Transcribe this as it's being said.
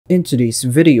In today's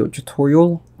video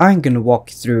tutorial, I'm gonna walk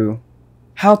you through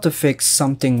how to fix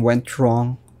something went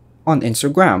wrong on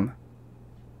Instagram.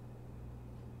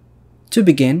 To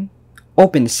begin,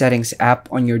 open the Settings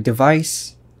app on your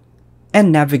device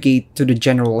and navigate to the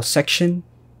General section.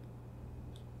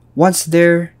 Once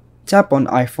there, tap on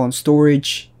iPhone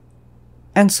storage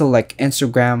and select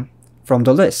Instagram from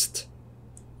the list.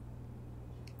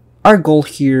 Our goal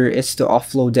here is to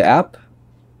offload the app.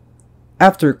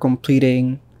 After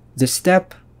completing this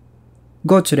step,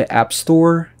 go to the App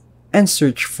Store and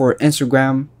search for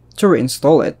Instagram to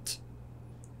reinstall it.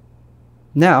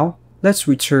 Now, let's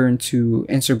return to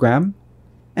Instagram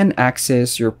and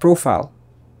access your profile.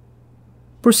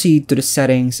 Proceed to the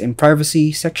Settings and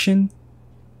Privacy section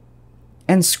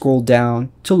and scroll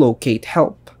down to locate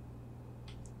Help.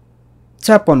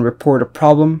 Tap on Report a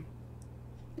Problem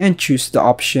and choose the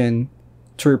option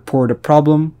to report a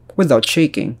problem without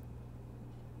shaking.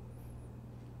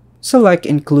 Select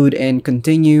Include and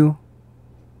Continue.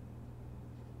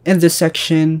 In this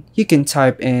section, you can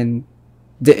type in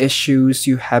the issues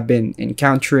you have been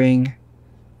encountering.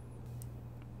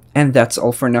 And that's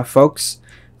all for now, folks.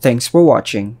 Thanks for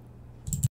watching.